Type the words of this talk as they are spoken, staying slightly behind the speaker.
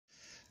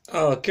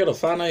Oh, kia ora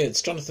whānau,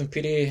 it's Jonathan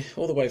Piri,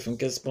 all the way from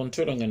Gisborne,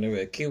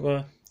 Turanganui,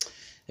 Kiwa.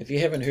 If you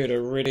haven't heard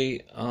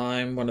already,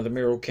 I'm one of the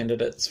mayoral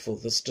candidates for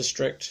this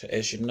district.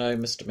 As you know,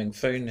 Mr. Ming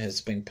Foon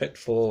has been picked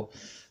for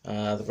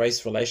the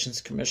Race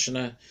Relations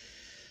Commissioner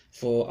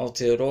for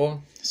Aotearoa,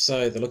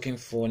 so they're looking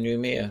for a new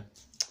mayor.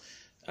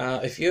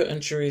 If you're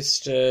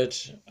interested,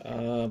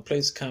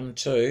 please come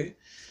to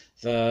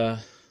the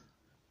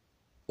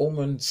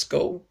Ormond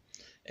School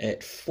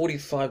at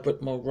 45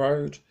 Whitmore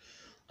Road.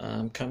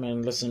 Come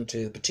and listen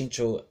to the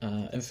potential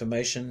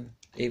information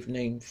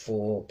evening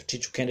for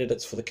potential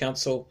candidates for the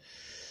council.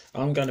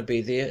 I'm going to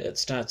be there. It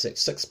starts at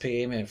 6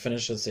 p.m. and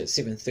finishes at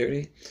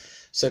 7:30.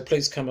 So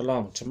please come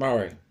along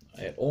tomorrow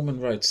at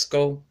Ormond Road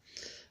School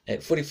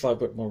at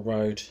 45 Whitmore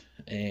Road.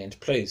 And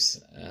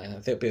please,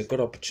 that'll be a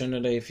good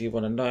opportunity if you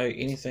want to know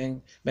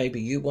anything.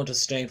 Maybe you want to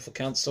stand for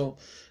council.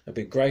 It'd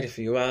be great if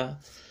you are.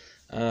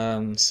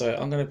 So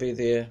I'm going to be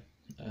there.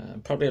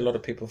 Probably a lot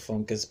of people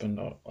from Gisborne,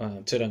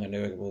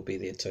 Turanganui will be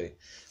there too.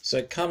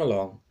 So come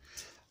along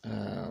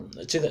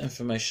to the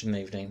information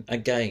evening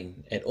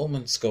again at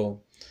Ormond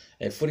School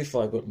at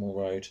 45 Whitmore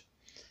Road.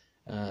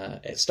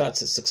 It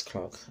starts at 6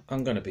 o'clock.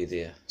 I'm going to be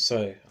there.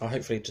 So I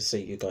hopefully to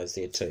see you guys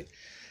there too.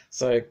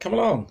 So come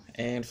along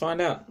and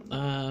find out.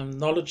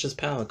 Knowledge is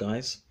power,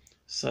 guys.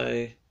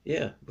 So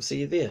yeah, we'll see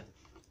you there.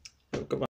 Have a good one.